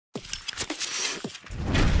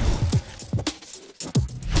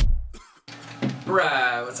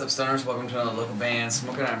What's up, stoners? Welcome to another local band.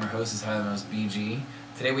 Smokeout. I'm your host, is Highly Most BG.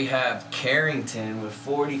 Today we have Carrington with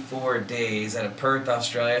 44 Days out of Perth,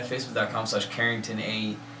 Australia.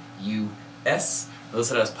 Facebook.com/CarringtonAUS.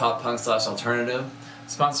 Listed as pop punk / alternative.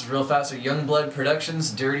 Sponsors real fast are Youngblood Productions,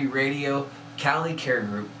 Dirty Radio, Cali Care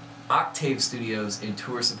Group, Octave Studios, and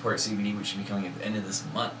Tour Support CBD, which should be coming at the end of this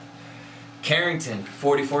month. Carrington,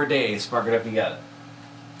 44 Days. Spark it up, you got it.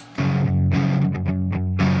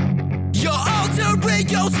 Your alter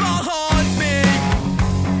ego small haunts me.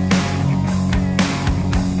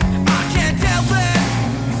 I can't tell it.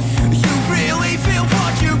 You really feel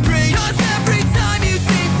what you bring. 'Cause every time you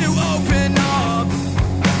seem to open up,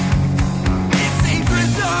 it seems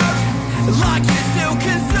reserved, like you still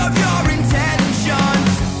conserve your intentions.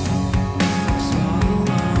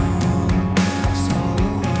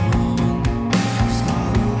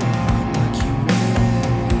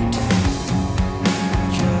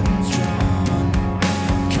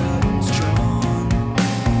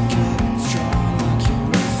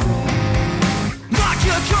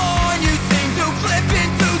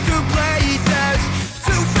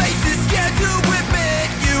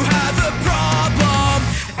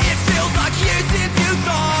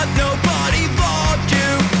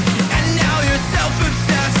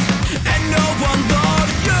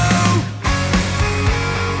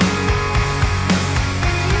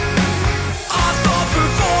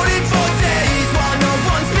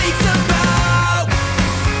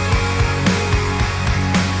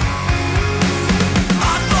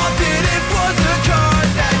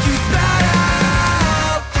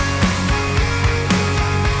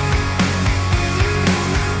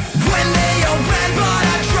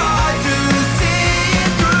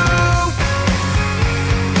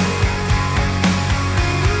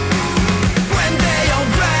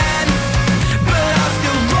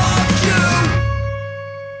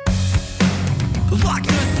 Like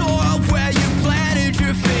the soil where you planted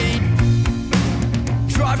your feet,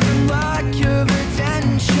 dry from lack of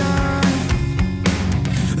attention.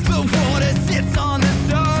 The water sits on the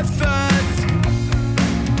surface.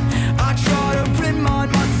 I try to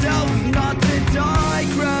remind myself not to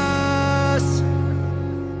digress.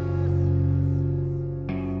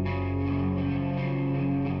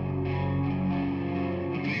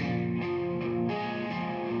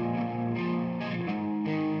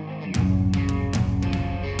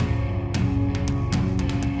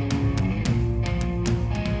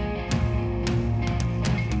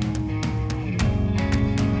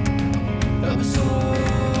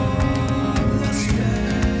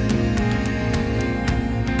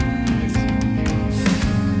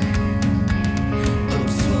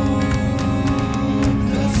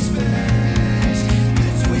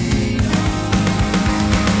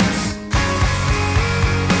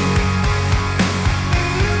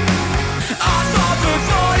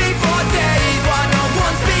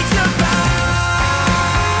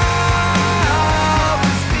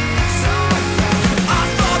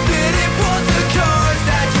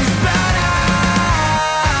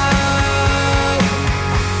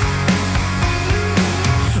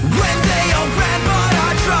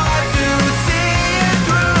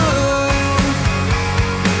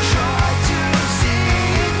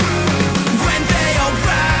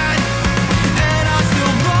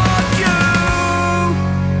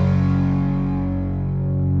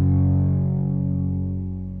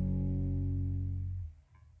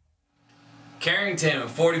 Carrington,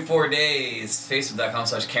 44 Days.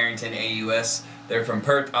 Facebook.com/CarringtonAUS. They're from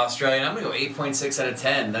Perth, Australia. And I'm going to go 8.6 out of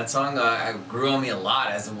 10. That song grew on me a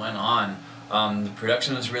lot as it went on. The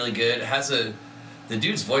production was really good. It has the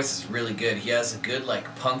dude's voice is really good. He has a good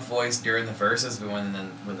like punk voice during the verses, but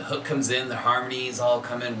when the hook comes in, the harmonies all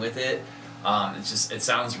come in with it. It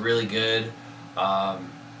sounds really good.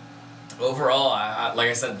 Overall, like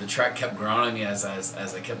I said, the track kept growing on me as I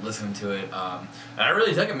kept listening to it, and I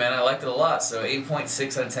really took it, man. I liked it a lot. So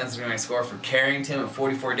 8.6 out of 10 is going to be my score for Carrington with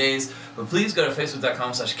 44 Days. But please go to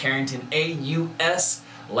Facebook.com/CarringtonAUS,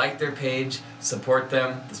 like their page, support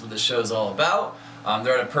them. That's what this show is all about.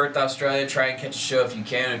 They're out of Perth, Australia. Try and catch a show if you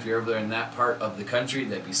can. If you're over there in that part of the country,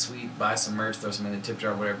 that'd be sweet. Buy some merch, throw some in the tip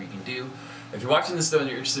jar, whatever you can do. If you're watching this though and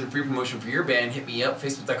you're interested in free promotion for your band, hit me up,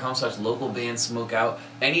 Facebook.com/localbandsmokeout,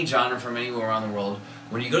 any genre from anywhere around the world.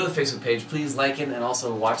 When you go to the Facebook page, please like it and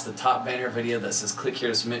also watch the top banner video that says click here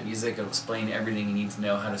to submit music. It'll explain everything you need to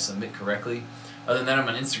know how to submit correctly. Other than that, I'm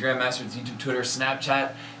on Instagram, Masters, YouTube, Twitter,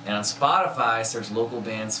 Snapchat, and on Spotify, search Local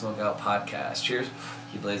Band Smokeout Podcast. Cheers.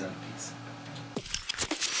 Keep blazing. Peace.